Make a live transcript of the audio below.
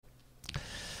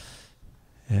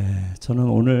저는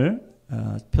오늘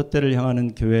표대를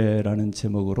향하는 교회라는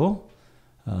제목으로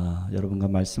여러분과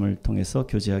말씀을 통해서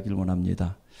교제하길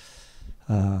원합니다.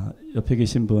 옆에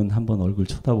계신 분 한번 얼굴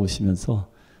쳐다보시면서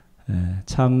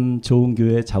참 좋은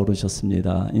교회 잘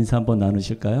오르셨습니다. 인사 한번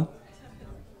나누실까요?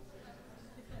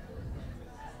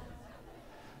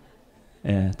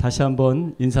 다시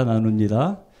한번 인사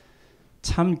나눕니다.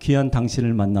 참 귀한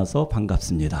당신을 만나서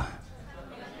반갑습니다.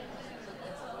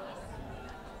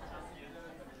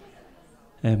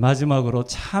 마지막으로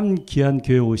참 귀한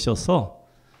교회에 오셔서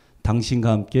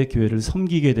당신과 함께 교회를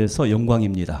섬기게 돼서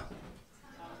영광입니다.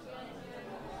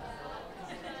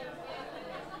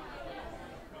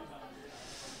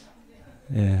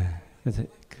 그래서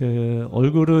그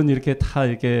얼굴은 이렇게 다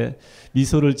이렇게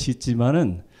미소를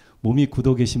짓지만은 몸이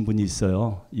굳어 계신 분이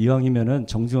있어요. 이왕이면은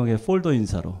정중하게 폴더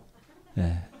인사로.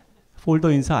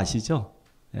 폴더 인사 아시죠?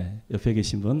 옆에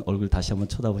계신 분 얼굴 다시 한번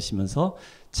쳐다보시면서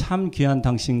참 귀한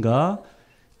당신과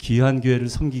귀한 교회를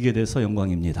섬기게 돼서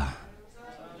영광입니다.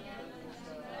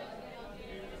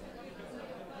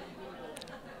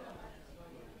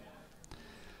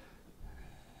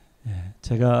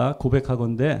 제가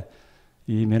고백하건대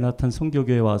이 맨하탄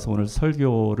선교교회에 와서 오늘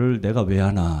설교를 내가 왜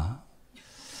하나?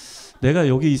 내가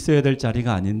여기 있어야 될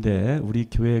자리가 아닌데 우리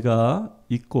교회가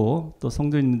있고 또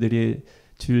성도님들이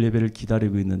주일 예배를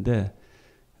기다리고 있는데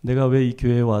내가 왜 이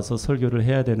교회에 와서 설교를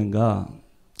해야 되는가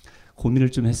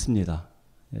고민을 좀 했습니다.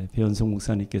 배현성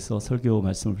목사님께서 설교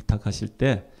말씀을 부탁하실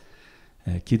때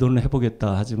기도는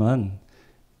해보겠다 하지만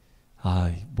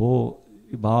뭐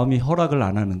마음이 허락을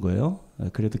안 하는 거예요.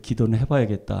 그래도 기도는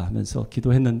해봐야겠다 하면서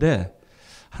기도했는데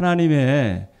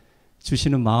하나님의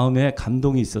주시는 마음에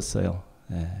감동이 있었어요.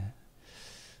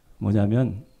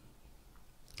 뭐냐면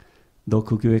너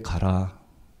그 교회 가라.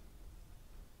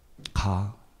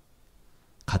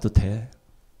 가도 돼.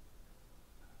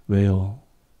 왜요?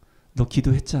 너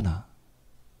기도했잖아.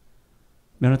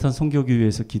 맨하탄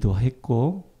선교교회에서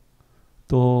기도했고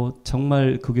또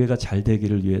정말 그 교회가 잘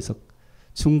되기를 위해서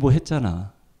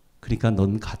중보했잖아. 그러니까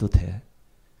넌 가도 돼.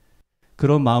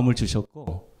 그런 마음을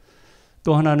주셨고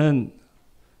또 하나는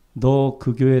너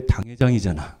그 교회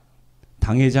당회장이잖아.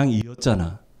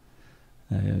 당회장이었잖아.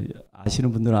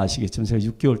 아시는 분들은 아시겠지만 제가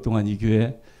 6개월 동안 이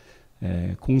교회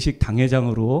공식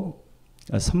당회장으로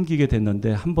섬기게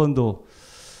됐는데 한 번도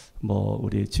뭐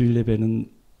우리 주일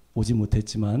예배는 오지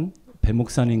못했지만 배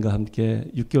목사님과 함께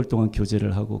 6개월 동안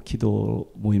교제를 하고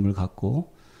기도 모임을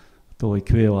갖고 또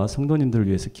교회와 성도님들을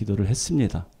위해서 기도를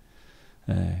했습니다.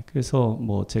 그래서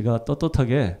뭐 제가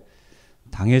떳떳하게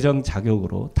당회장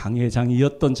자격으로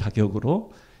당회장이었던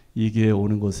자격으로 이 교회에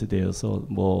오는 것에 대해서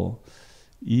뭐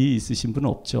이의 있으신 분은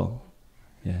없죠.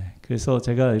 그래서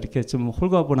제가 이렇게 좀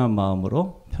홀가분한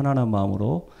마음으로 편안한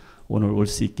마음으로 오늘 올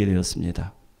수 있게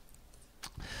되었습니다.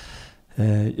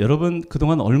 여러분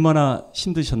그동안 얼마나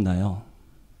힘드셨나요?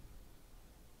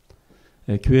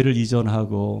 교회를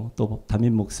이전하고 또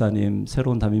담임 목사님,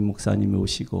 새로운 담임 목사님이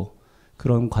오시고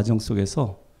그런 과정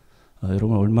속에서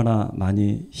여러분 얼마나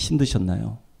많이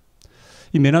힘드셨나요?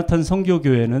 이 맨하탄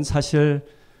선교교회는 사실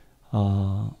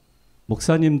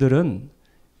목사님들은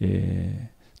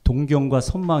동경과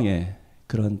선망의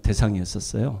그런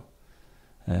대상이었었어요.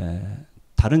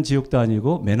 다른 지역도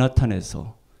아니고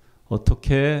맨하탄에서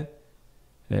어떻게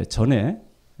전에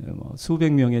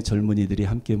수백 명의 젊은이들이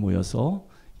함께 모여서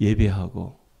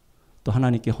예배하고 또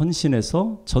하나님께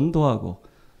헌신해서 전도하고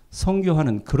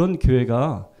선교하는 그런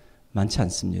교회가 많지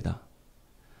않습니다.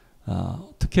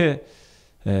 어떻게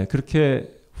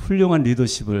그렇게 훌륭한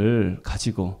리더십을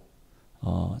가지고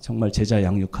정말 제자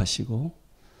양육하시고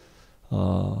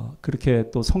그렇게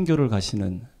또 선교를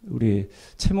가시는 우리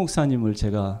최 목사님을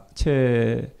제가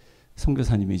최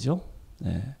선교사님이죠.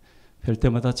 뵐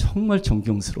때마다 정말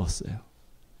존경스러웠어요.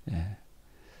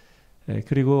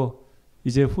 그리고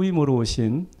이제 후임으로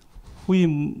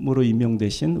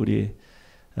임명되신 우리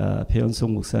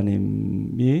배현성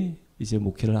목사님이 이제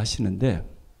목회를 하시는데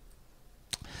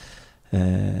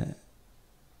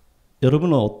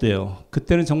여러분은 어때요?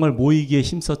 그때는 정말 모이기에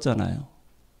힘썼잖아요.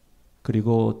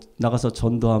 그리고 나가서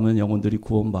전도하면 영혼들이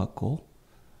구원받고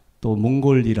또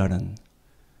몽골이라는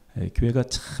교회가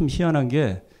참 희한한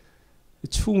게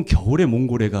추운 겨울에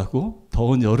몽골에 가고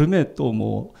더운 여름에 또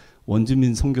뭐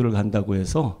원주민 선교를 간다고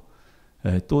해서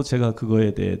또 제가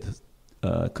그거에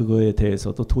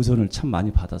대해서도 도전을 참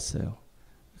많이 받았어요.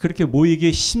 그렇게 모이기에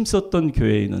힘썼던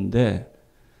교회에 있는데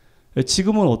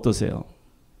지금은 어떠세요?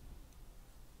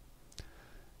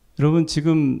 여러분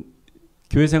지금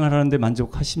교회 생활하는데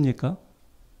만족하십니까?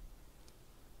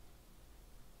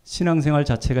 신앙생활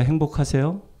자체가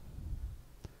행복하세요?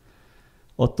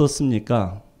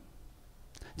 어떻습니까?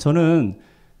 저는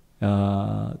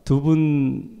두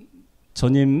분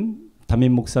전임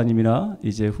담임 목사님이나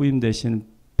이제 후임되신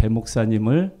배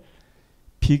목사님을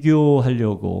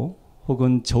비교하려고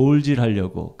혹은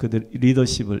저울질하려고 그들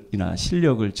리더십이나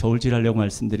실력을 저울질하려고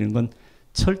말씀드리는 건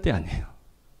절대 아니에요.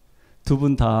 두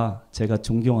분 다 제가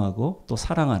존경하고 또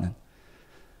사랑하는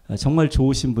정말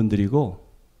좋으신 분들이고,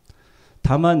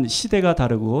 다만 시대가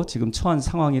다르고 지금 처한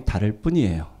상황이 다를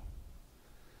뿐이에요.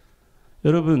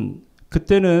 여러분,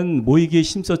 그때는 모이기에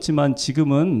힘썼지만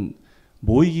지금은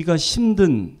모이기가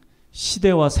힘든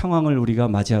시대와 상황을 우리가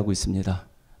맞이하고 있습니다.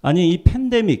 아니, 이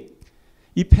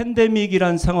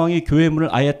팬데믹이란 상황이 교회 문을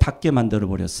아예 닫게 만들어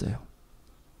버렸어요.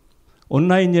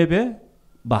 온라인 예배?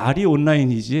 말이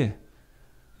온라인이지.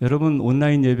 여러분,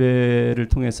 온라인 예배를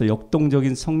통해서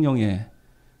역동적인 성령의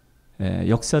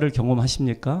역사를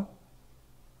경험하십니까?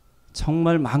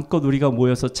 정말 마음껏 우리가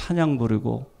모여서 찬양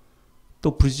부르고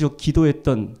또 부르짖어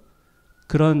기도했던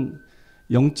그런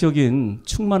영적인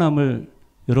충만함을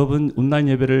여러분 온라인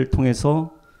예배를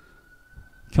통해서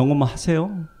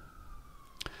경험하세요?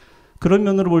 그런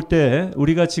면으로 볼 때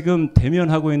우리가 지금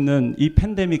대면하고 있는 이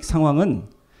팬데믹 상황은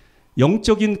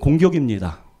영적인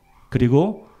공격입니다.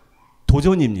 그리고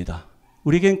도전입니다.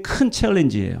 우리에겐 큰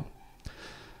챌린지예요.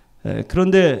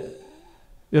 그런데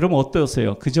여러분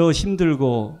어떠세요? 그저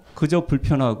힘들고 그저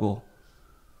불편하고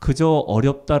그저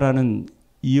어렵다라는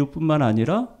이유뿐만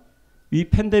아니라 이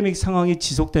팬데믹 상황이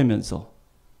지속되면서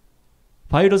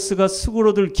바이러스가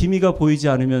수그러들 기미가 보이지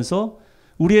않으면서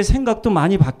우리의 생각도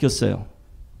많이 바뀌었어요.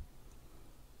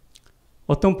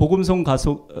 어떤 복음송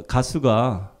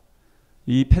가수가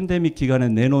이 팬데믹 기간에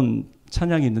내놓은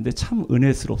찬양이 있는데 참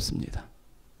은혜스럽습니다.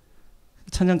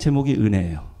 찬양 제목이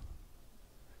은혜예요.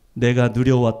 내가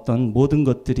누려왔던 모든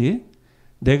것들이,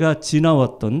 내가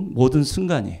지나왔던 모든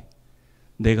순간이,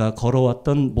 내가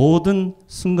걸어왔던 모든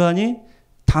순간이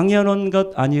당연한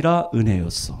것 아니라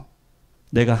은혜였어.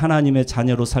 내가 하나님의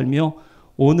자녀로 살며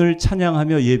오늘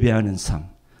찬양하며 예배하는 삶,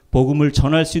 복음을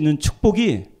전할 수 있는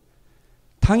축복이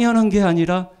당연한 게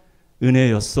아니라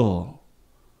은혜였어.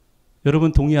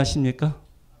 여러분 동의하십니까?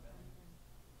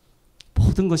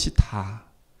 모든 것이 다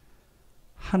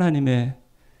하나님의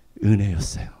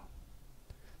은혜였어요.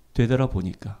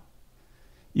 되돌아보니까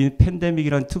이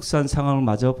팬데믹이란 특수한 상황을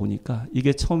맞아 보니까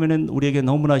이게 처음에는 우리에게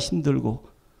너무나 힘들고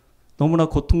너무나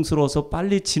고통스러워서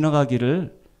빨리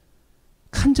지나가기를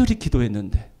간절히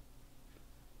기도했는데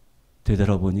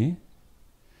되돌아보니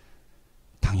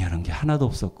당연한 게 하나도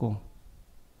없었고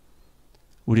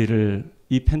우리를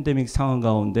이 팬데믹 상황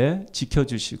가운데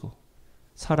지켜주시고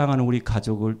사랑하는 우리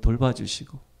가족을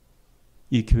돌봐주시고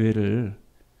이 교회를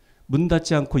문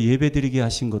닫지 않고 예배드리게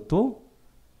하신 것도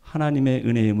하나님의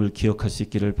은혜임을 기억할 수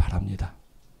있기를 바랍니다.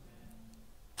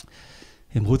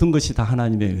 모든 것이 다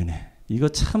하나님의 은혜. 이거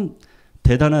참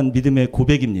대단한 믿음의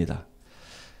고백입니다.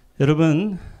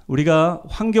 여러분, 우리가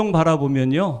환경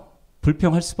바라보면요,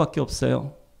 불평할 수밖에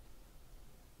없어요.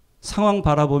 상황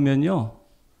바라보면요,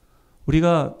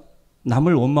 우리가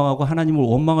남을 원망하고 하나님을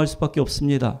원망할 수밖에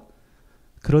없습니다.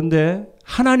 그런데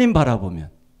하나님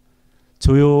바라보면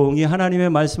조용히 하나님의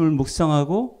말씀을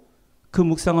묵상하고 그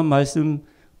묵상한 말씀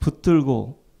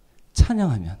붙들고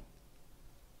찬양하면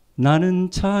나는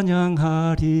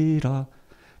찬양하리라.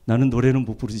 나는 노래는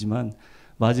못 부르지만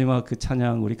마지막 그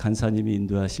찬양 우리 간사님이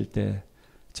인도하실 때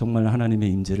정말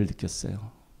하나님의 임재를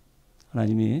느꼈어요.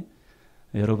 하나님이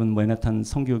여러분 맨하탄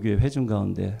성교교회 회중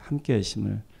가운데 함께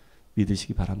하심을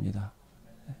믿으시기 바랍니다.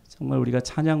 정말 우리가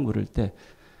찬양 부를 때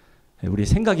우리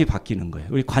생각이 바뀌는 거예요.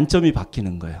 우리 관점이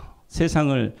바뀌는 거예요.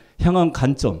 세상을 향한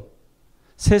관점.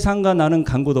 세상과 나는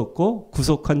간 곳 없고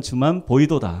구속한 주만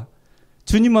보이도다.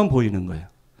 주님만 보이는 거예요.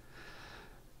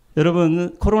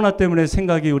 여러분, 코로나 때문에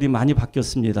생각이 우리 많이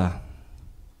바뀌었습니다.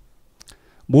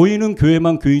 모이는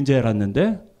교회만 교회인 줄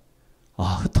알았는데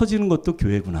흩어지는 것도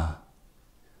교회구나.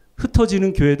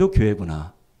 흩어지는 교회도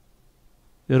교회구나.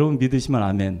 여러분 믿으시면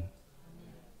아멘.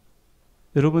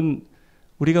 여러분,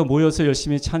 우리가 모여서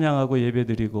열심히 찬양하고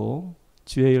예배드리고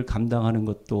주의 일 감당하는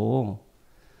것도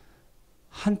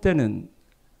한때는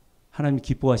하나님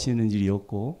기뻐하시는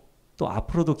일이었고 또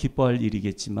앞으로도 기뻐할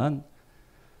일이겠지만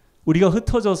우리가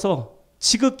흩어져서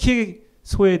지극히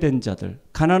소외된 자들,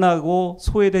 가난하고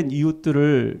소외된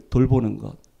이웃들을 돌보는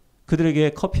것,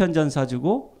 그들에게 커피 한 잔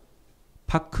사주고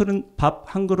밥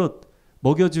한 그릇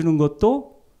먹여주는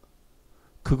것도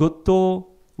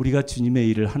그것도 우리가 주님의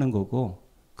일을 하는 거고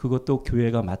그것도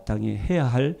교회가 마땅히 해야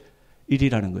할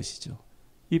일이라는 것이죠.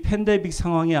 이 팬데믹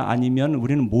상황이 아니면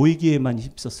우리는 모이기에만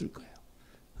힘썼을 거예요.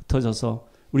 흩어져서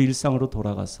우리 일상으로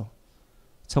돌아가서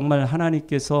정말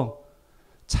하나님께서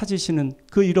찾으시는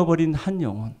그 잃어버린 한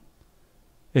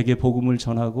영혼에게 복음을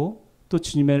전하고 또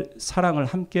주님의 사랑을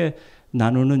함께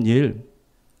나누는 일,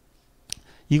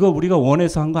 이거 우리가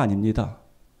원해서 한 거 아닙니다.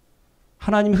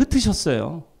 하나님이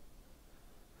흩으셨어요.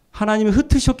 하나님이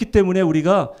흩으셨기 때문에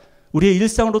우리가 우리의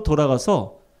일상으로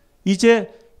돌아가서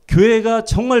이제 교회가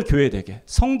정말 교회 되게,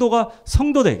 성도가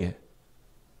성도 되게,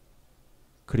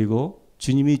 그리고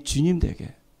주님이 주님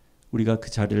되게 우리가 그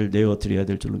자리를 내어드려야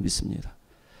될 줄로 믿습니다.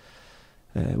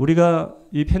 우리가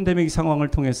이 팬데믹 상황을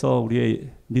통해서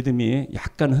우리의 믿음이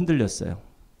약간 흔들렸어요.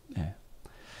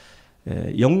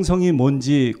 영성이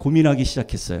뭔지 고민하기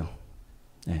시작했어요.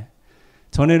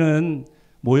 전에는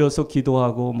모여서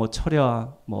기도하고 뭐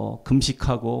철야, 뭐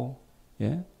금식하고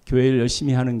교회를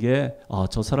열심히 하는 게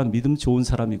저 사람 믿음 좋은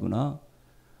사람이구나.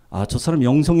 저 사람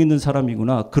영성 있는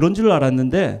사람이구나. 그런 줄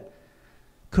알았는데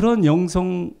그런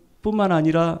영성뿐만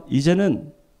아니라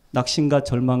이제는 낙심과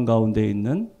절망 가운데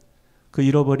있는 그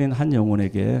잃어버린 한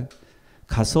영혼에게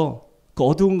가서 그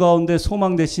어두운 가운데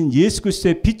소망 대신 예수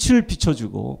그리스도의 빛을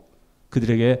비춰주고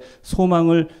그들에게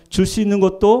소망을 줄 수 있는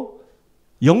것도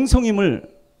영성임을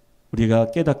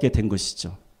우리가 깨닫게 된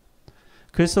것이죠.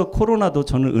 그래서 코로나도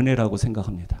저는 은혜라고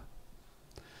생각합니다.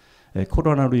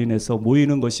 코로나로 인해서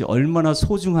모이는 것이 얼마나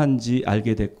소중한지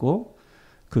알게 됐고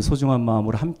그 소중한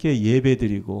마음으로 함께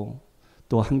예배드리고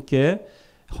또 함께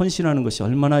헌신하는 것이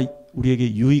얼마나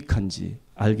우리에게 유익한지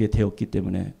알게 되었기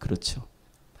때문에 그렇죠.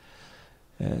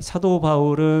 사도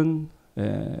바울은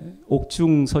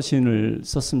옥중 서신을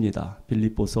썼습니다.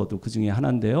 빌립보서도 그 중에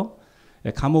하나인데요.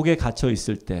 감옥에 갇혀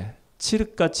있을 때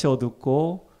칠흑같이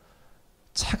어둡고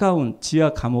차가운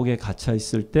지하 감옥에 갇혀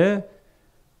있을 때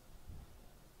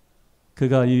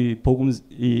그가 이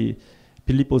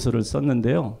빌립보서를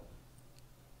썼는데요.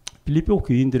 빌립보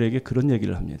교인들에게 그런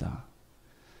얘기를 합니다.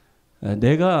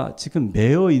 내가 지금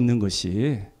매여 있는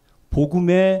것이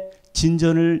복음의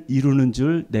진전을 이루는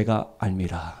줄 내가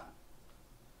알미라.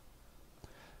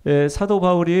 사도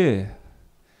바울이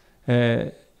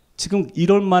지금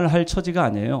이런 말 할 처지가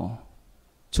아니에요.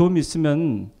 좀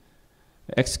있으면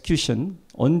엑스큐션,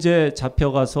 언제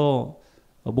잡혀가서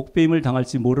목배임을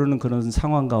당할지 모르는 그런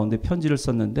상황 가운데 편지를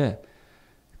썼는데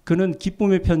그는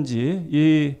기쁨의 편지,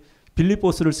 이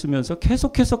빌립보서를 쓰면서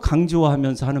계속해서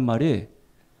강조하면서 하는 말이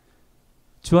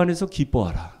주 안에서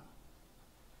기뻐하라.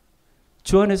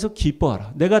 주 안에서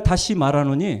기뻐하라. 내가 다시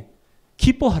말하노니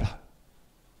기뻐하라.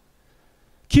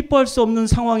 기뻐할 수 없는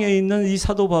상황에 있는 이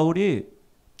사도 바울이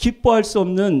기뻐할 수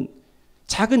없는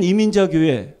작은 이민자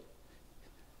교회,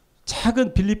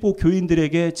 작은 빌립보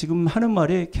교인들에게 지금 하는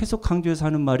말이, 계속 강조해서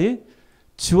하는 말이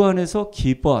주 안에서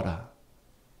기뻐하라.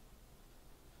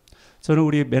 저는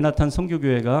우리 맨하탄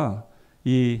선교교회가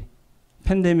이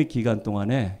팬데믹 기간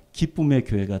동안에 기쁨의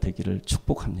교회가 되기를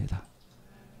축복합니다.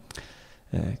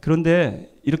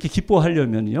 그런데 이렇게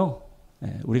기뻐하려면요,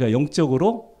 우리가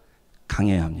영적으로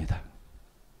강해야 합니다.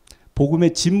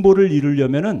 복음의 진보를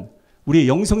이루려면은 우리의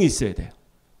영성이 있어야 돼요.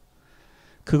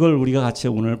 그걸 우리가 같이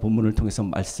오늘 본문을 통해서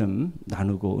말씀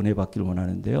나누고 은혜 받기를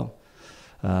원하는데요.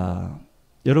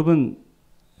 여러분,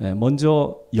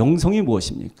 먼저 영성이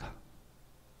무엇입니까?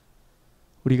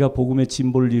 우리가 복음의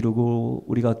진보를 이루고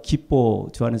우리가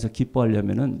주 안에서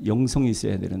기뻐하려면은 영성이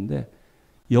있어야 되는데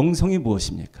영성이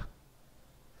무엇입니까?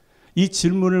 이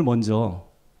질문을 먼저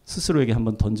스스로에게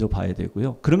한번 던져봐야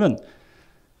되고요. 그러면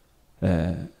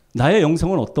나의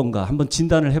영성은 어떤가 한번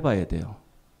진단을 해봐야 돼요.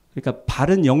 그러니까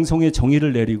바른 영성의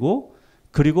정의를 내리고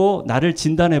그리고 나를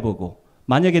진단해보고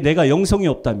만약에 내가 영성이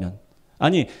없다면,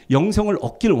 아니 영성을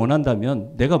얻기를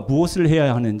원한다면 내가 무엇을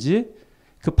해야 하는지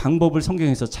그 방법을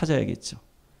성경에서 찾아야겠죠.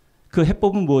 그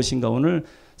해법은 무엇인가 오늘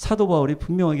사도 바울이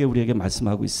분명하게 우리에게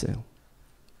말씀하고 있어요.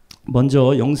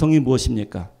 먼저 영성이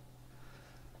무엇입니까?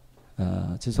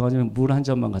 죄송하지만 물 한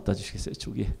잔만 갖다 주시겠어요?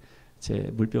 저기 제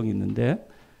물병이 있는데.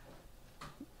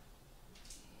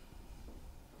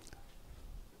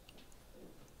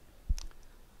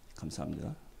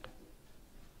 감사합니다.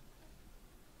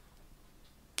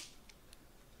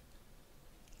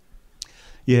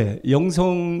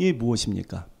 영성이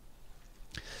무엇입니까?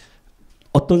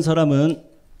 어떤 사람은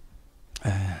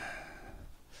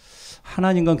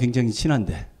하나님과 굉장히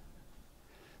친한데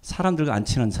사람들과 안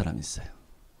친한 사람이 있어요.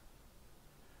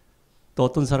 또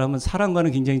어떤 사람은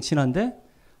사람과는 굉장히 친한데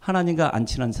하나님과 안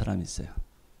친한 사람이 있어요.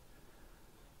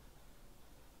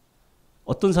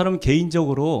 어떤 사람은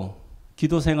개인적으로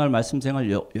기도생활,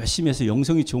 말씀생활 열심히 해서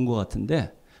영성이 좋은 것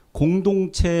같은데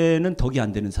공동체는 덕이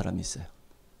안 되는 사람이 있어요.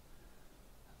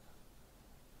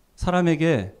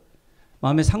 사람에게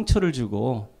마음에 상처를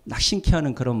주고 낙심케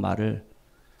하는 그런 말을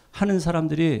하는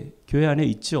사람들이 교회 안에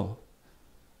있죠.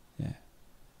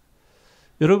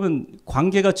 여러분,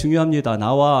 관계가 중요합니다.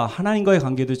 나와 하나님과의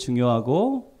관계도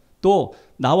중요하고 또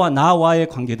나와의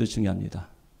관계도 중요합니다.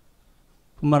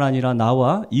 뿐만 아니라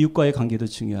나와 이웃과의 관계도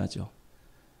중요하죠.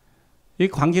 이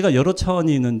관계가 여러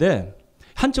차원이 있는데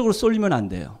한쪽으로 쏠리면 안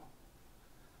돼요.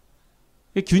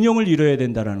 균형을 이뤄야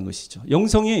된다는 것이죠.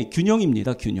 영성이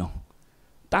균형입니다. 균형.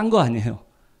 딴 거 아니에요.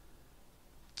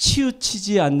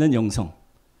 치우치지 않는 영성.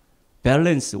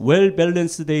 밸런스, 웰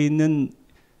밸런스 되어 있는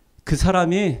그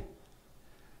사람이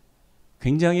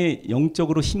굉장히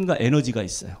영적으로 힘과 에너지가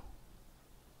있어요.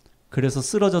 그래서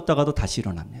쓰러졌다가도 다시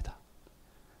일어납니다.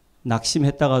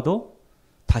 낙심했다가도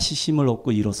다시 힘을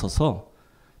얻고 일어서서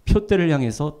표대를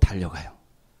향해서 달려가요.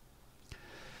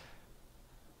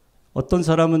 어떤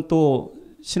사람은 또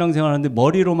신앙생활 하는데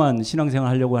머리로만 신앙생활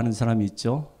하려고 하는 사람이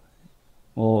있죠.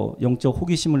 영적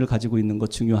호기심을 가지고 있는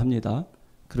것 중요합니다.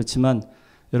 그렇지만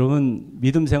여러분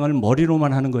믿음 생활은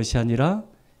머리로만 하는 것이 아니라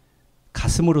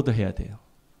가슴으로도 해야 돼요.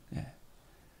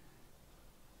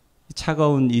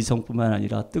 차가운 이성뿐만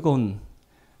아니라 뜨거운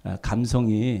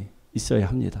감성이 있어야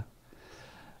합니다.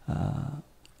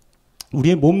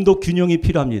 우리의 몸도 균형이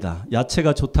필요합니다.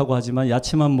 야채가 좋다고 하지만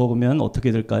야채만 먹으면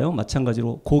어떻게 될까요?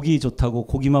 마찬가지로 고기 좋다고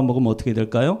고기만 먹으면 어떻게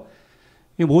될까요?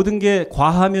 모든 게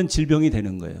과하면 질병이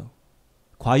되는 거예요.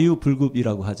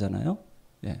 과유불급이라고 하잖아요.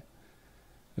 예.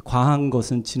 과한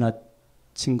것은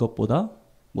지나친 것보다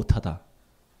못하다.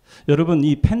 여러분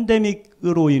이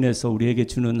팬데믹으로 인해서 우리에게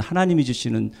주는 하나님이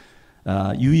주시는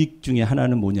유익 중에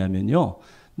하나는 뭐냐면요.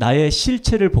 나의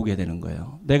실체를 보게 되는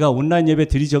거예요. 내가 온라인 예배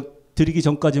드리기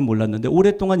전까지는 몰랐는데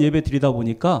오랫동안 예배 드리다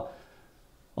보니까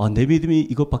내 믿음이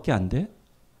이것밖에 안 돼?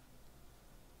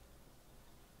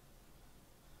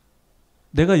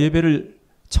 내가 예배를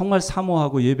정말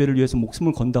사모하고 예배를 위해서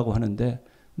목숨을 건다고 하는데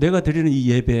내가 드리는 이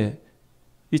예배,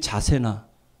 이 자세나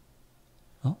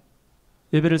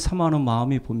예배를 사모하는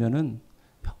마음이 보면은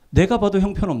내가 봐도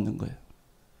형편없는 거예요.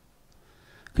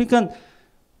 그러니까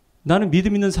나는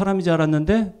믿음 있는 사람인 줄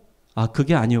알았는데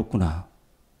그게 아니었구나.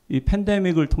 이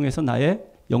팬데믹을 통해서 나의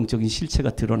영적인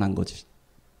실체가 드러난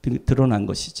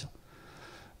것이죠.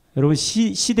 여러분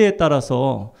시대에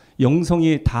따라서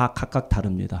영성이 다 각각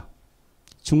다릅니다.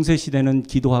 중세 시대는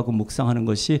기도하고 묵상하는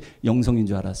것이 영성인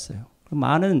줄 알았어요.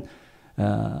 많은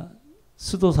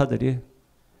수도사들이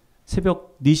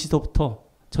새벽 4시부터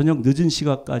저녁 늦은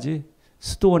시간까지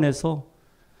수도원에서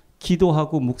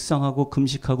기도하고 묵상하고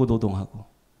금식하고 노동하고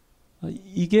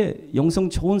이게 영성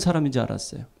좋은 사람인 줄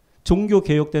알았어요. 종교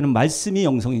개혁 때는 말씀이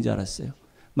영성인 줄 알았어요.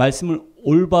 말씀을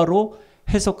올바로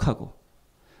해석하고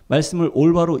말씀을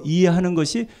올바로 이해하는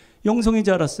것이 영성인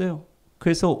줄 알았어요.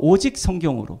 그래서 오직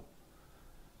성경으로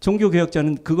종교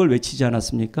개혁자는 그걸 외치지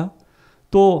않았습니까?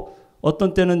 또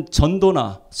어떤 때는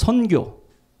전도나 선교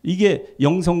이게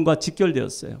영성과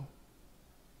직결되었어요.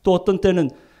 또 어떤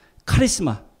때는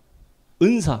카리스마,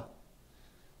 은사,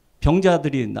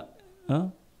 병자들이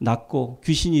낫고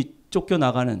귀신이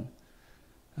쫓겨나가는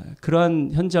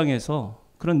그러한 현장에서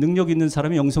그런 능력 있는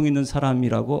사람이 영성 있는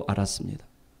사람이라고 알았습니다.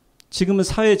 지금은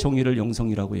사회 정의를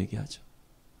영성이라고 얘기하죠.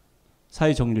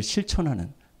 사회 정의를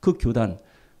실천하는 그 교단,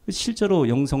 실제로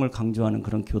영성을 강조하는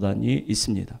그런 교단이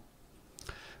있습니다.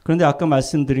 그런데 아까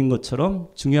말씀드린 것처럼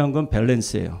중요한 건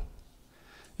밸런스예요.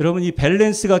 여러분 이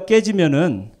밸런스가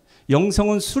깨지면은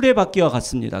영성은 수레바퀴와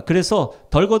같습니다. 그래서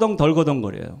덜거덩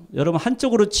거려요. 여러분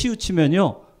한쪽으로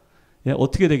치우치면요.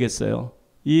 어떻게 되겠어요?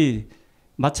 이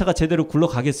마차가 제대로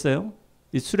굴러가겠어요?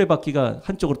 이 수레바퀴가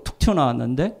한쪽으로 툭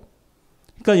튀어나왔는데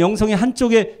그러니까 영성이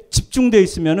한쪽에 집중되어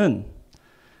있으면은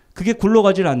그게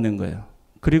굴러가질 않는 거예요.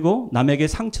 그리고 남에게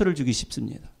상처를 주기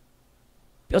쉽습니다.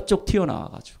 뼈쪽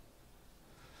튀어나와가지고.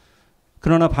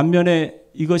 그러나 반면에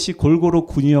이것이 골고루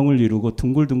균형을 이루고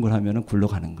둥글둥글하면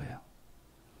굴러가는 거예요.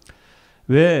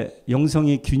 왜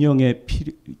영성이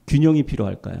균형이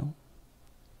필요할까요?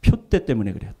 표대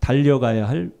때문에 그래요. 달려가야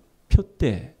할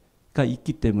표대가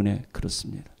있기 때문에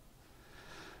그렇습니다.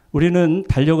 우리는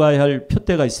달려가야 할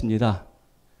표대가 있습니다.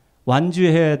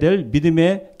 완주해야 될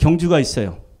믿음의 경주가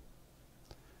있어요.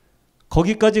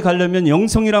 거기까지 가려면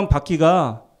영성이랑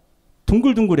바퀴가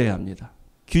둥글둥글해야 합니다.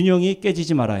 균형이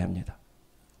깨지지 말아야 합니다.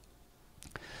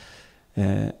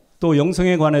 또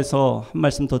영성에 관해서 한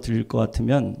말씀 더 드릴 것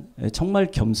같으면 정말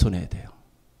겸손해야 돼요.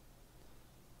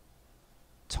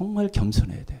 정말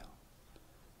겸손해야 돼요.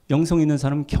 영성 있는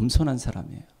사람은 겸손한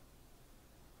사람이에요.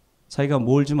 자기가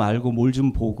뭘 좀 알고 뭘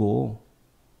좀 보고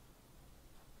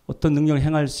어떤 능력을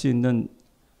행할 수 있는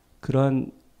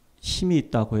그런 힘이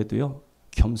있다고 해도요.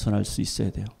 겸손할 수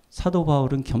있어야 돼요. 사도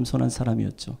바울은 겸손한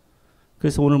사람이었죠.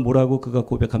 그래서 오늘 뭐라고 그가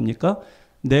고백합니까?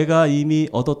 내가 이미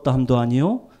얻었다 함도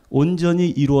아니요 온전히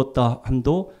이루었다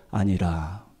함도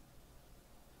아니라.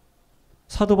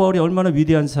 사도 바울이 얼마나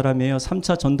위대한 사람이에요.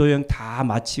 3차 전도여행 다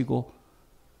마치고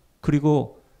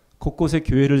그리고 곳곳에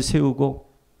교회를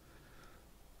세우고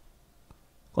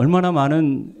얼마나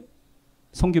많은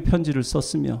선교 편지를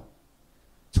썼으며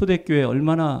초대교회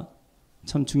얼마나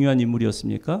참 중요한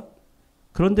인물이었습니까?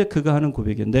 그런데 그가 하는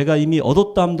고백이 내가 이미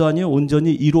얻었다 함도 아니요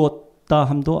온전히 이루었다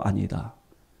함도 아니다.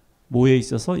 뭐에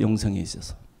있어서? 영성에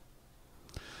있어서.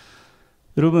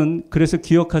 여러분 그래서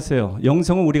기억하세요.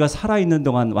 영성은 우리가 살아있는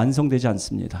동안 완성되지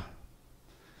않습니다.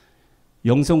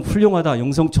 영성 훌륭하다,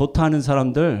 영성 좋다 하는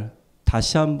사람들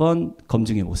다시 한번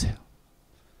검증해 보세요.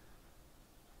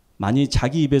 만약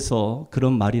자기 입에서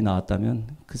그런 말이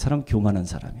나왔다면 그 사람 교만한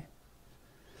사람이에요.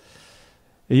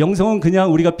 영성은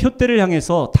그냥 우리가 표대를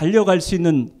향해서 달려갈 수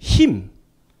있는 힘,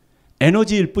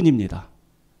 에너지일 뿐입니다.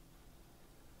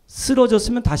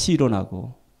 쓰러졌으면 다시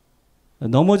일어나고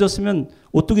넘어졌으면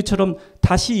오뚜기처럼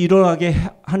다시 일어나게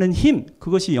하는 힘,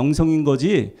 그것이 영성인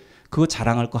거지 그거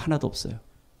자랑할 거 하나도 없어요.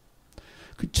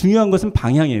 중요한 것은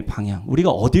방향이에요. 방향.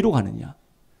 우리가 어디로 가느냐.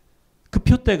 그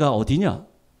표대가 어디냐.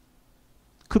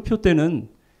 그 표대는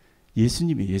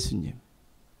예수님이에요. 예수님.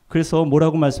 그래서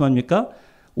뭐라고 말씀합니까?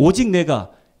 오직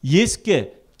내가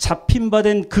예수께 잡힌 바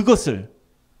된 그것을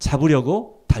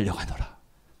잡으려고 달려가노라.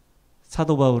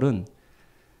 사도 바울은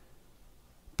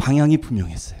방향이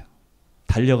분명했어요.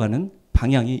 달려가는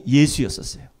방향이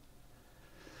예수였었어요.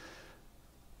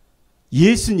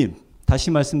 예수님, 다시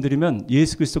말씀드리면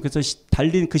예수 그리스도께서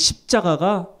달린 그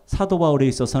십자가가 사도 바울에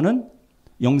있어서는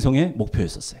영성의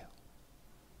목표였었어요.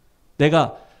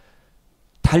 내가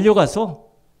달려가서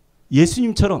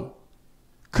예수님처럼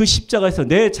그 십자가에서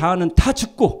내 자아는 다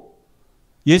죽고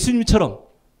예수님처럼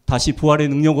다시 부활의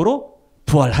능력으로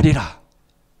부활하리라.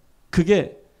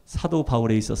 그게 사도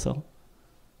바울에 있어서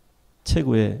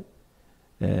최고의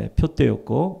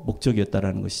표대였고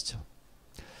목적이었다라는 것이죠.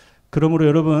 그러므로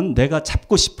여러분 내가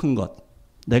잡고 싶은 것,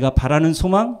 내가 바라는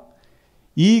소망,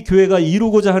 이 교회가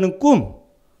이루고자 하는 꿈,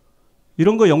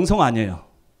 이런 거 영성 아니에요.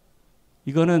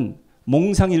 이거는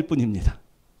몽상일 뿐입니다.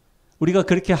 우리가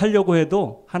그렇게 하려고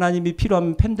해도 하나님이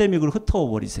필요하면 팬데믹으로 흩어져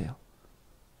버리세요.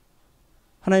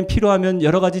 하나님 필요하면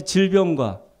여러 가지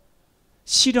질병과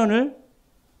시련을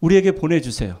우리에게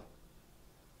보내주세요.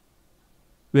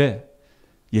 왜?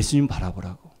 예수님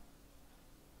바라보라고.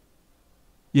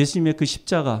 예수님의 그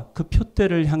십자가, 그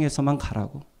표대를 향해서만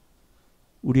가라고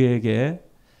우리에게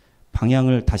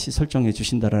방향을 다시 설정해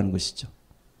주신다라는 것이죠.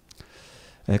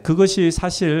 그것이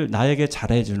사실 나에게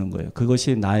잘해 주는 거예요.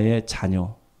 그것이 나의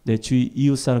자녀, 내 주위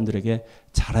이웃 사람들에게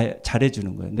잘해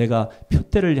주는 거예요. 내가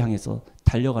표대를 향해서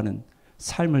달려가는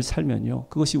삶을 살면요.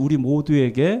 그것이 우리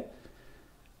모두에게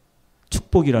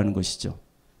축복이라는 것이죠.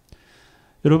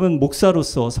 여러분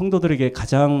목사로서 성도들에게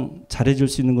가장 잘해 줄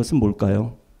수 있는 것은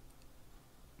뭘까요?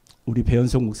 우리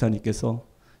배현석 목사님께서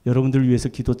여러분들을 위해서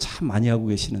기도 참 많이 하고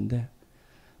계시는데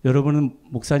여러분은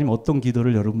목사님 어떤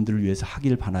기도를 여러분들을 위해서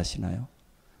하길 바라시나요?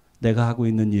 내가 하고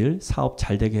있는 일, 사업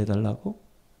잘 되게 해달라고?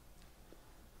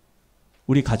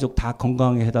 우리 가족 다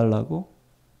건강하게 해달라고?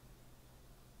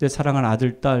 내 사랑하는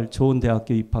아들, 딸 좋은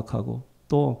대학교 입학하고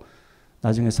또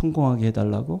나중에 성공하게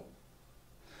해달라고?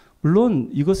 물론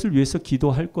이것을 위해서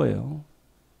기도할 거예요.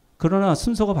 그러나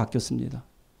순서가 바뀌었습니다.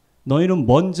 너희는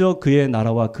먼저 그의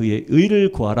나라와 그의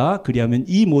의를 구하라. 그리하면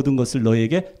이 모든 것을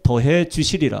너희에게 더해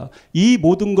주시리라. 이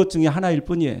모든 것 중에 하나일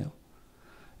뿐이에요.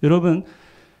 여러분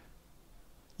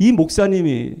배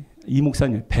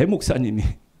목사님이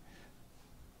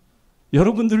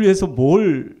여러분들을 위해서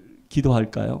뭘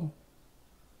기도할까요?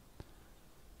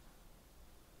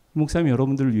 목사님이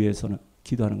여러분들을 위해서는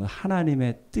기도하는 건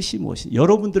하나님의 뜻이 무엇인지,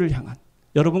 여러분들을 향한,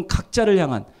 여러분 각자를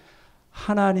향한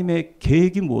하나님의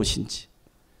계획이 무엇인지,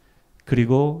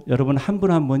 그리고 여러분 한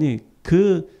분 한 분이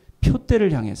그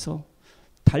표대를 향해서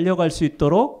달려갈 수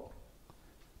있도록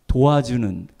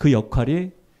도와주는 그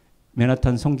역할이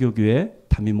맨하탄 선교교회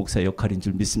담임 목사의 역할인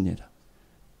줄 믿습니다.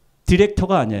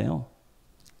 디렉터가 아니에요.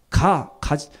 가라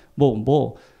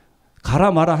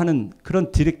마라 하는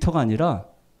그런 디렉터가 아니라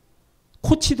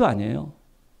코치도 아니에요.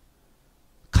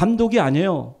 감독이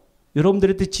아니에요.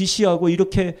 여러분들한테 지시하고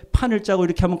이렇게 판을 짜고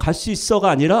이렇게 하면 갈 수 있어가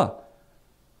아니라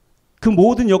그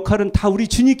모든 역할은 다 우리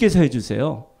주님께서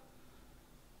해주세요.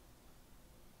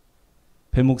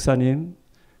 배 목사님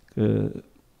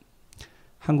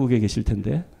한국에 계실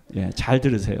텐데 잘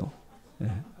들으세요.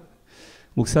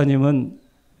 목사님은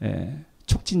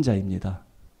촉진자입니다.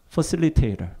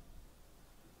 Facilitator.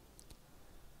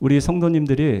 우리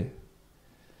성도님들이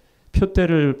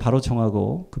표대를 바로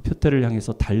정하고 그 표대를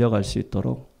향해서 달려갈 수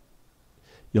있도록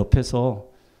옆에서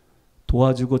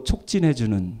도와주고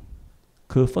촉진해주는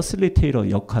그 퍼실리테이터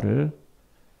역할을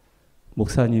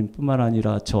목사님뿐만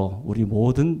아니라 우리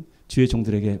모든 주의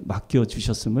종들에게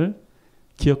맡겨주셨음을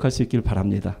기억할 수 있길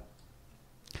바랍니다.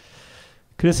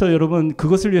 그래서 여러분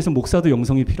그것을 위해서 목사도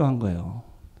영성이 필요한 거예요.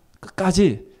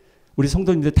 끝까지 우리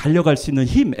성도님들 달려갈 수 있는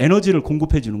힘, 에너지를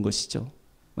공급해 주는 것이죠.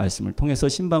 말씀을 통해서,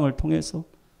 신방을 통해서,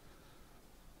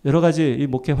 여러 가지 이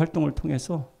목회 활동을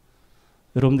통해서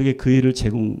여러분들에게 그 일을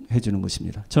제공해 주는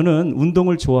것입니다. 저는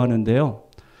운동을 좋아하는데요.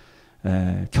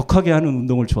 격하게 하는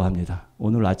운동을 좋아합니다.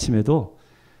 오늘 아침에도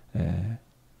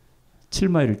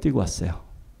 7마일을 뛰고 왔어요.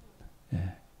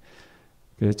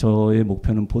 저의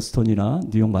목표는 보스턴이나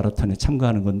뉴욕 마라톤에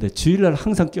참가하는 건데 주일날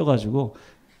항상 껴가지고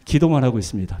기도만 하고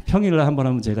있습니다. 평일날 한번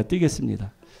하면 제가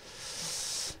뛰겠습니다.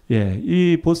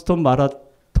 이 보스턴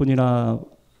마라톤이나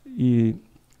이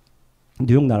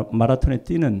뉴욕 마라톤에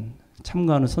뛰는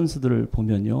참가하는 선수들을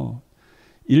보면요.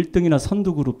 1등이나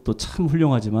선두 그룹도 참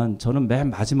훌륭하지만 저는 맨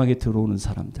마지막에 들어오는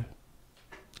사람들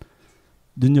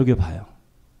눈여겨봐요.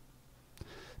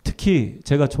 특히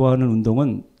제가 좋아하는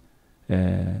운동은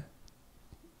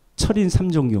철인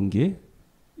 3종 경기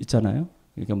있잖아요.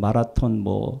 그러니까 마라톤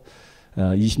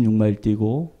 26마일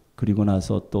뛰고 그리고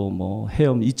나서 또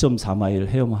헤엄 2.4마일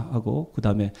헤엄하고 그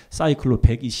다음에 사이클로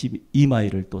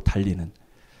 122마일을 또 달리는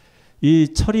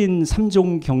이 철인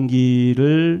 3종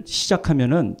경기를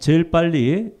시작하면은 제일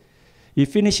빨리 이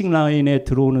피니싱 라인에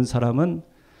들어오는 사람은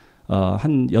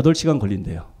한 8시간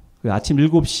걸린대요. 아침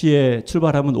 7시에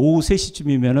출발하면 오후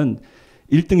 3시쯤이면은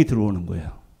 1등이 들어오는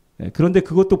거예요. 그런데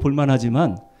그것도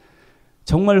볼만하지만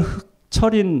정말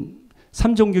철인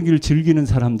 3종 경기를 즐기는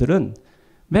사람들은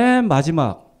맨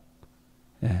마지막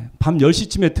밤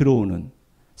 10시쯤에 들어오는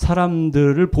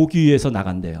사람들을 보기 위해서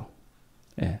나간대요.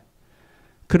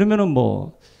 그러면은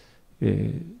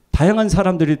다양한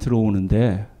사람들이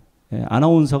들어오는데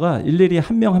아나운서가 일일이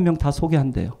한 명 한 명 다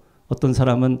소개한대요. 어떤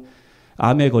사람은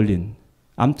암에 걸린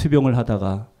암투병을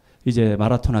하다가 이제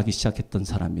마라톤 하기 시작했던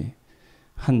사람이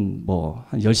한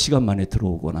 10시간 만에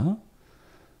들어오거나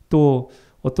또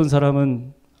어떤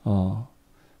사람은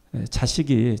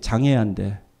자식이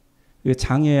장애아인데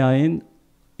장애아인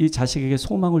이 자식에게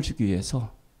소망을 주기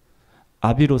위해서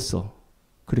아비로서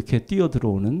그렇게 뛰어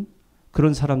들어오는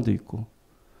그런 사람도 있고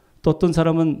또 어떤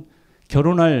사람은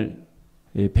결혼할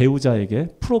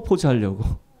배우자에게 프로포즈 하려고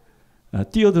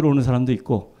뛰어 들어오는 사람도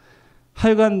있고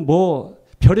하여간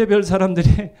별의별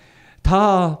사람들이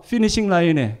다 피니싱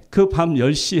라인에 그 밤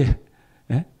 10시에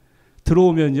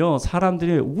들어오면요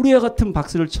사람들이 우리와 같은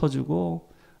박수를 쳐주고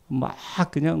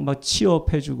그냥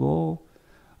취업해주고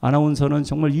아나운서는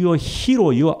정말 You are hero,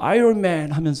 You are Iron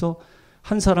Man 하면서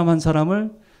한 사람 한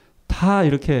사람을 다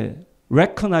이렇게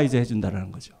recognize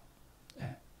해준다는 거죠.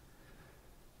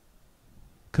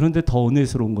 그런데 더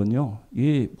은혜스러운 건요.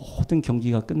 이 모든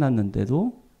경기가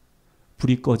끝났는데도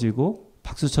불이 꺼지고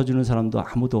박수 쳐주는 사람도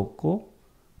아무도 없고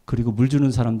그리고 물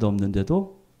주는 사람도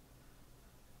없는데도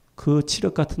그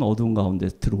칠흑 같은 어두운 가운데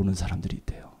들어오는 사람들이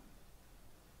있대요.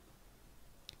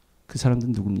 그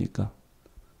사람들은 누굽니까?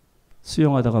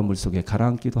 수영하다가 물속에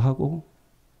가라앉기도 하고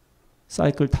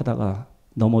사이클 타다가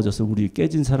넘어져서 우리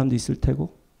깨진 사람도 있을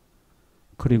테고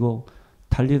그리고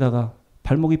달리다가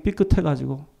발목이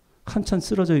삐끗해가지고 한참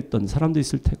쓰러져 있던 사람도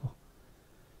있을 테고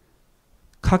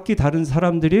각기 다른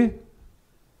사람들이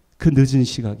그 늦은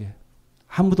시각에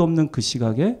아무도 없는 그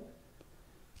시각에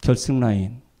결승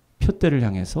라인 표대를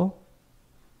향해서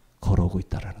걸어오고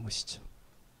있다는 것이죠.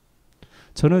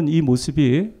 저는 이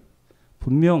모습이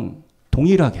분명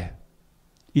동일하게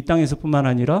이 땅에서뿐만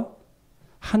아니라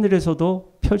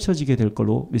하늘에서도 펼쳐지게 될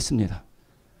걸로 믿습니다.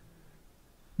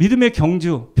 믿음의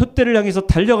경주, 표대를 향해서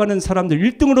달려가는 사람들,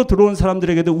 1등으로 들어온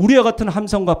사람들에게도 우리와 같은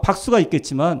함성과 박수가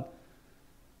있겠지만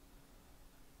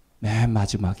맨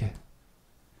마지막에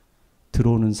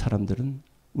들어오는 사람들은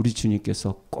우리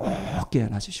주님께서 꼭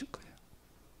깨어나 주실 거예요.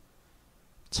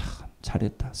 참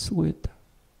잘했다, 수고했다,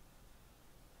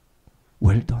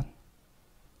 well done.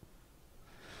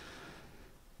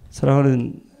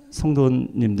 사랑하는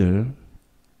성도님들,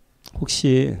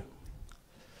 혹시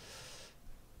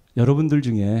여러분들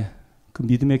중에 그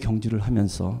믿음의 경주를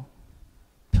하면서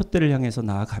표대를 향해서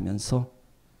나아가면서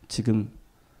지금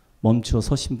멈추어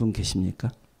서신 분 계십니까?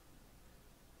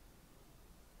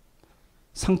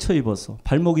 상처 입어서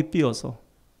발목이 삐어서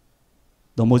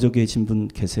넘어져 계신 분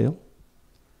계세요?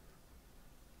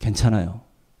 괜찮아요.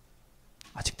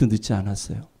 아직도 늦지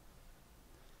않았어요.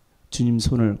 주님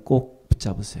손을 꼭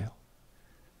붙잡으세요.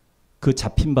 그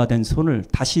잡힌 바 된 손을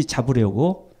다시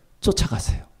잡으려고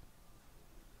쫓아가세요.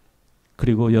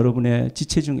 그리고 여러분의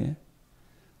지체 중에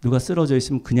누가 쓰러져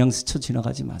있으면 그냥 스쳐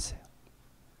지나가지 마세요.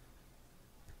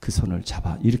 그 손을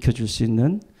잡아 일으켜 줄 수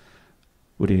있는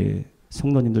우리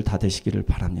성도님들 다 되시기를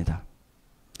바랍니다.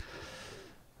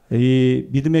 이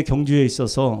믿음의 경주에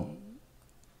있어서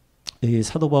이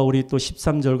사도 바울이 또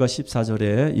 13절과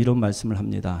 14절에 이런 말씀을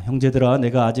합니다. 형제들아,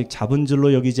 내가 아직 잡은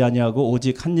줄로 여기지 아니하고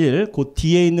오직 한 일 곧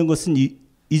뒤에 있는 것은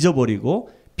잊어버리고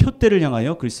표대를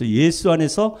향하여 그리스도 예수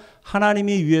안에서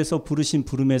하나님이 위에서 부르신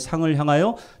부름의 상을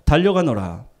향하여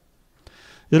달려가노라.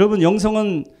 여러분,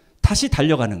 영성은 다시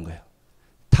달려가는 거예요.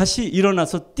 다시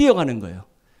일어나서 뛰어가는 거예요.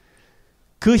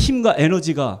 그 힘과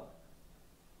에너지가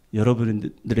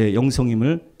여러분들의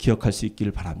영성임을 기억할 수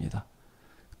있기를 바랍니다.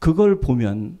 그걸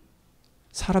보면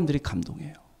사람들이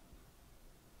감동해요.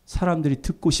 사람들이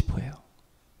듣고 싶어해요.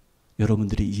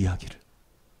 여러분들의 이야기를.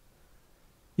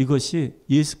 이것이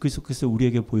예수 그리스도께서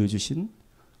우리에게 보여주신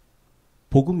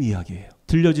복음 이야기예요.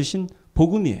 들려주신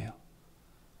복음이에요.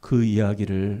 그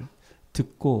이야기를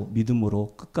듣고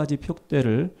믿음으로 끝까지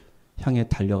표대를 향해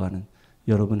달려가는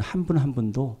여러분 한 분 한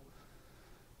분도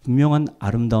분명한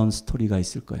아름다운 스토리가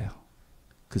있을 거예요.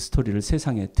 그 스토리를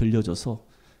세상에 들려줘서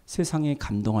세상에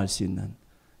감동할 수 있는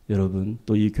여러분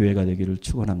또 이 교회가 되기를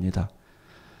축원합니다.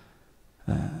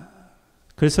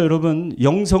 그래서 여러분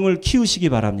영성을 키우시기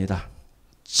바랍니다.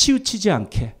 치우치지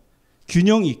않게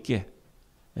균형 있게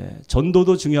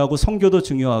전도도 중요하고 선교도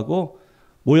중요하고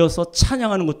모여서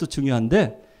찬양하는 것도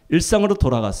중요한데 일상으로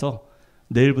돌아가서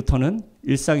내일부터는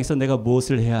일상에서 내가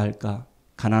무엇을 해야 할까?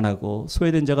 가난하고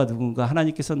소외된 자가 누군가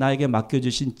하나님께서 나에게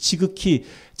맡겨주신 지극히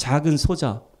작은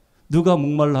소자 누가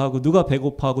목말라하고 누가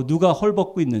배고파하고 누가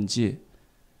헐벗고 있는지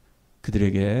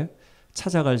그들에게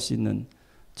찾아갈 수 있는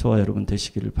저와 여러분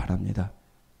되시기를 바랍니다.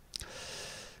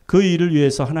 그 일을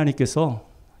위해서 하나님께서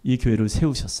이 교회를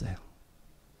세우셨어요.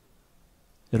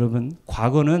 여러분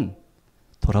과거는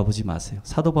돌아보지 마세요.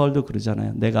 사도 바울도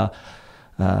그러잖아요. 내가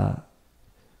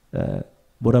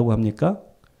뭐라고 합니까?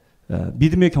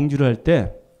 믿음의 경주를 할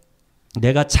때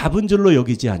내가 잡은 줄로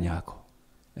여기지 아니하고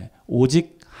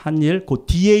오직 한 일 그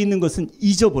뒤에 있는 것은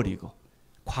잊어버리고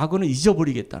과거는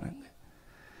잊어버리겠다는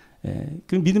거예요.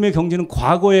 그 믿음의 경주는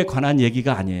과거에 관한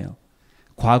얘기가 아니에요.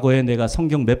 과거에 내가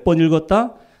성경 몇 번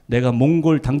읽었다, 내가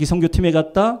몽골 단기 선교팀에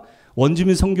갔다,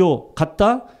 원주민 선교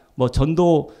갔다, 뭐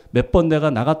전도 몇 번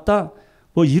내가 나갔다,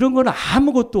 뭐 이런 건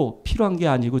아무것도 필요한 게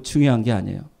아니고 중요한 게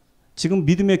아니에요. 지금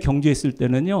믿음의 경주했을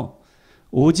때는요,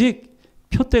 오직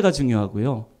표대가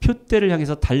중요하고요. 표대를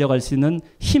향해서 달려갈 수 있는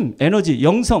힘, 에너지,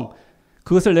 영성,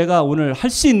 그것을 내가 오늘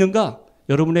할 수 있는가?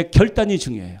 여러분의 결단이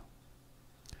중요해요.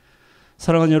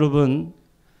 사랑하는 여러분,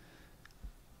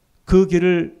 그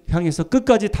길을 향해서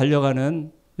끝까지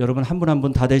달려가는 여러분 한 분 한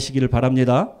분 다 되시기를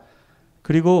바랍니다.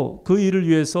 그리고 그 일을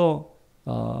위해서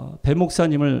배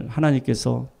목사님을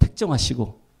하나님께서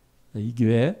택정하시고 이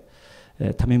교회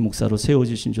담임 목사로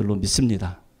세워주신 줄로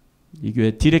믿습니다. 이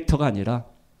교회 디렉터가 아니라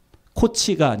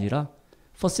코치가 아니라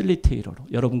퍼실리테이터로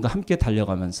여러분과 함께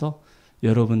달려가면서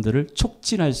여러분들을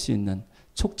촉진할 수 있는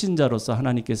촉진자로서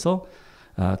하나님께서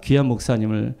귀한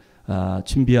목사님을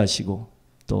준비하시고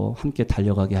또 함께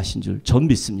달려가게 하신 줄 전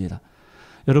믿습니다.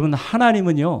 여러분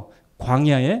하나님은요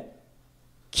광야에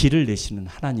길을 내시는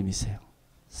하나님이세요.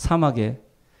 사막에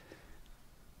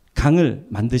강을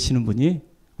만드시는 분이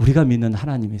우리가 믿는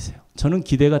하나님이세요. 저는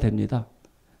기대가 됩니다.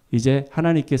 이제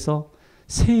하나님께서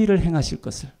새 일을 행하실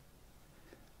것을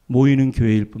모이는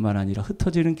교회일 뿐만 아니라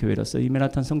흩어지는 교회로서 이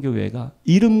맨하탄 선교교회가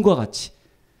이름과 같이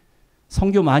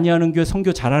선교 많이 하는 교회,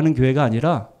 선교 잘하는 교회가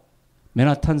아니라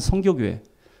맨하탄 선교교회,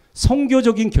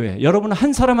 선교적인 교회. 여러분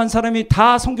한 사람 한 사람이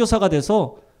다 선교사가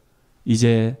돼서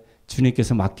이제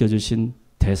주님께서 맡겨주신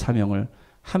대사명을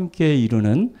함께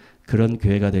이루는 그런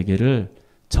교회가 되기를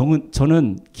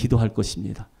저는 기도할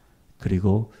것입니다.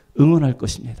 그리고 응원할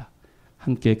것입니다.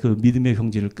 함께 그 믿음의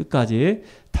경지를 끝까지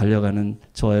달려가는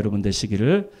저와 여러분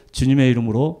되시기를 주님의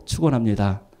이름으로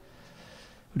축원합니다.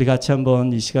 우리 같이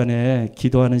한번 이 시간에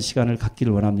기도하는 시간을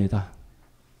갖기를 원합니다.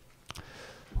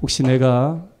 혹시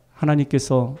내가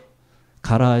하나님께서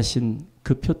가라 하신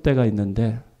그 표대가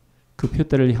있는데 그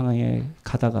표대를 향해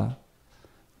가다가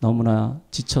너무나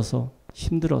지쳐서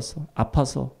힘들어서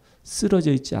아파서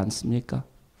쓰러져 있지 않습니까?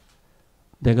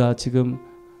 내가 지금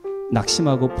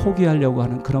낙심하고 포기하려고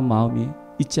하는 그런 마음이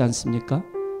있지 않습니까?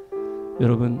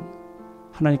 여러분,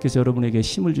 하나님께서 여러분에게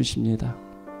힘을 주십니다.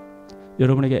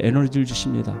 여러분에게 에너지를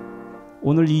주십니다.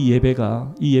 오늘 이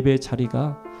예배의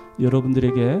자리가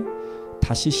여러분들에게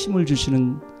다시 힘을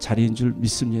주시는 자리인 줄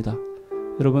믿습니다.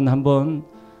 여러분 한번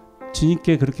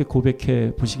주님께 그렇게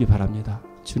고백해 보시기 바랍니다.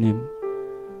 주님,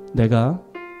 내가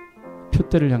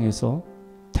표대를 향해서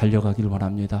달려가길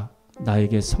원합니다.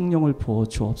 나에게 성령을 부어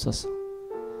주옵소서.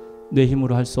 내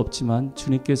힘으로 할 수 없지만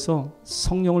주님께서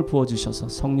성령을 부어주셔서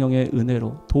성령의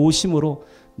은혜로 도우심으로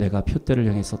내가 표대를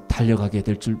향해서 달려가게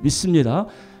될 줄 믿습니다.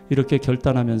 이렇게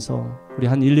결단하면서 우리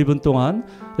한 1, 2분 동안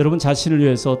여러분 자신을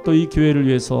위해서 또 이 교회를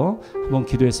위해서 한번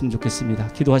기도했으면 좋겠습니다.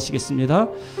 기도하시겠습니다.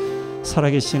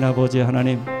 살아계신 아버지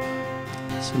하나님,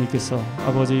 주님께서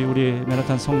아버지 우리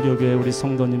맨하탄 성교교회 우리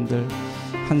성도님들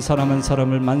한 사람 한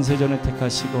사람을 만세전에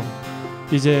택하시고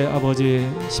이제 아버지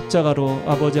십자가로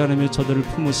아버지 하나님의 저들을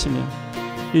품으시며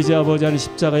이제 아버지 하나님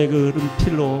십자가의 그 흐른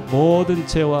피로 모든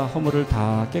죄와 허물을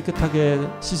다 깨끗하게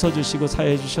씻어주시고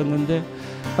사해 주셨는데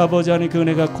아버지 하나님 그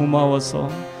은혜가 고마워서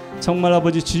정말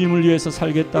아버지 주님을 위해서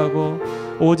살겠다고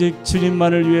오직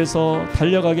주님만을 위해서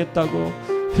달려가겠다고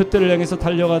표대를 향해서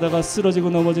달려가다가 쓰러지고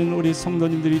넘어진 우리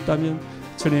성도님들이 있다면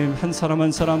주님 한 사람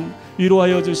한 사람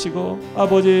위로하여 주시고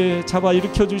아버지 잡아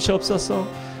일으켜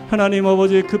주시옵소서. 하나님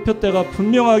아버지 그 표대가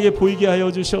분명하게 보이게 하여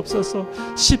주시옵소서.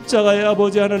 십자가의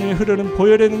아버지 하나님의 흐르는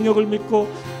보혈의 능력을 믿고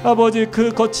아버지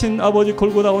그 거친 아버지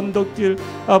골고다 언덕길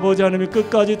아버지 하나님이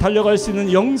끝까지 달려갈 수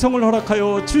있는 영성을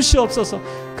허락하여 주시옵소서.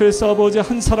 그래서 아버지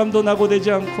한 사람도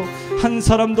낙오되지 않고 한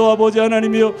사람도 아버지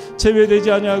하나님이여 제외되지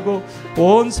아니하고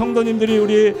온 성도님들이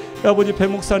우리 아버지 배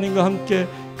목사님과 함께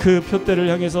그 표대를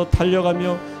향해서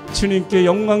달려가며 주님께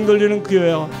영광 돌리는 그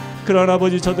교회와 그러한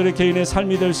아버지 저들의 개인의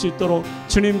삶이 될 수 있도록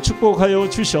주님 축복하여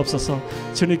주시옵소서.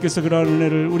 주님께서 그러한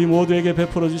은혜를 우리 모두에게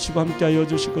베풀어 주시고 함께하여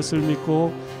주실 것을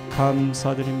믿고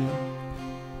감사드리며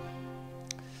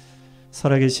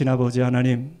살아계신 아버지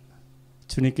하나님,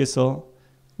 주님께서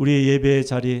우리의 예배의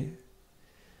자리,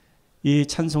 이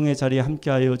찬송의 자리에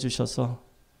함께하여 주셔서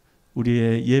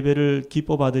우리의 예배를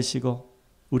기뻐 받으시고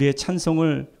우리의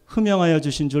찬송을 흠양하여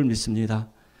주신 줄 믿습니다.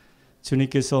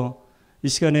 주님께서 이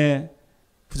시간에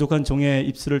부족한 종의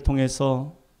입술을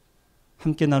통해서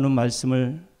함께 나눈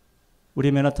말씀을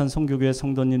우리 맨하탄 선교교회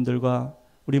성도님들과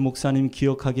우리 목사님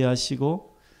기억하게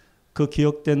하시고 그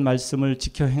기억된 말씀을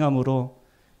지켜 행함으로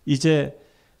이제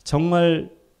정말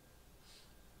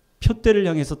표대를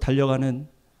향해서 달려가는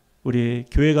우리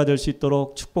교회가 될 수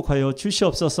있도록 축복하여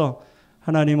주시옵소서.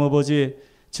 하나님 아버지,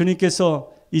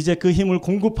 주님께서 이제 그 힘을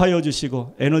공급하여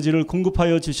주시고 에너지를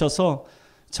공급하여 주셔서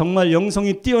정말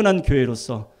영성이 뛰어난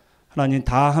교회로서 하나님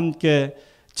다 함께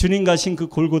주님 가신 그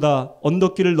골고다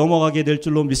언덕길을 넘어가게 될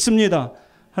줄로 믿습니다.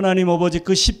 하나님 아버지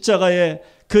그 십자가에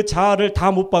그 자아를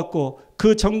다 못 받고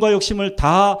그 정과 욕심을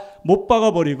다 못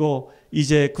박아버리고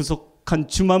이제 구속한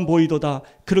주만 보이도다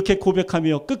그렇게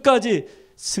고백하며 끝까지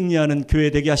승리하는 교회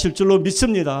되게 하실 줄로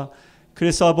믿습니다.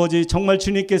 그래서 아버지 정말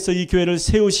주님께서 이 교회를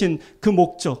세우신 그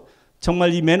목적,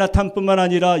 정말 이 맨하탄뿐만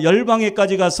아니라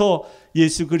열방에까지 가서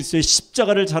예수 그리스도의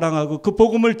십자가를 자랑하고 그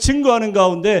복음을 증거하는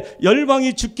가운데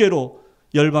열방이 주께로,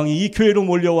 열방이 이 교회로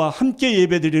몰려와 함께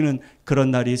예배드리는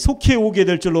그런 날이 속히 오게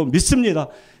될 줄로 믿습니다.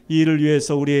 이 일을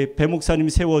위해서 우리 배 목사님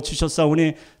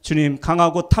세워주셨사오니 주님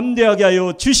강하고 담대하게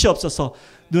하여 주시옵소서.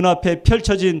 눈앞에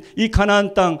펼쳐진 이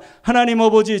가나안 땅 하나님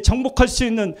아버지 정복할 수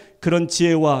있는 그런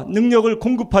지혜와 능력을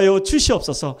공급하여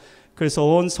주시옵소서. 그래서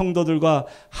온 성도들과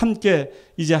함께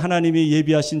이제 하나님이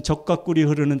예비하신 젖과 꿀이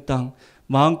흐르는 땅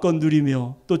마음껏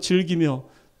누리며 또 즐기며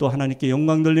또 하나님께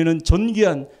영광 돌리는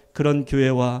존귀한 그런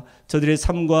교회와 저들의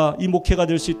삶과 이 목회가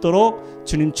될 수 있도록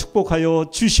주님 축복하여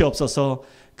주시옵소서.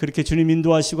 그렇게 주님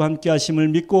인도하시고 함께 하심을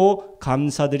믿고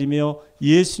감사드리며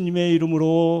예수님의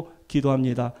이름으로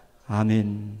기도합니다.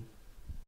 아멘.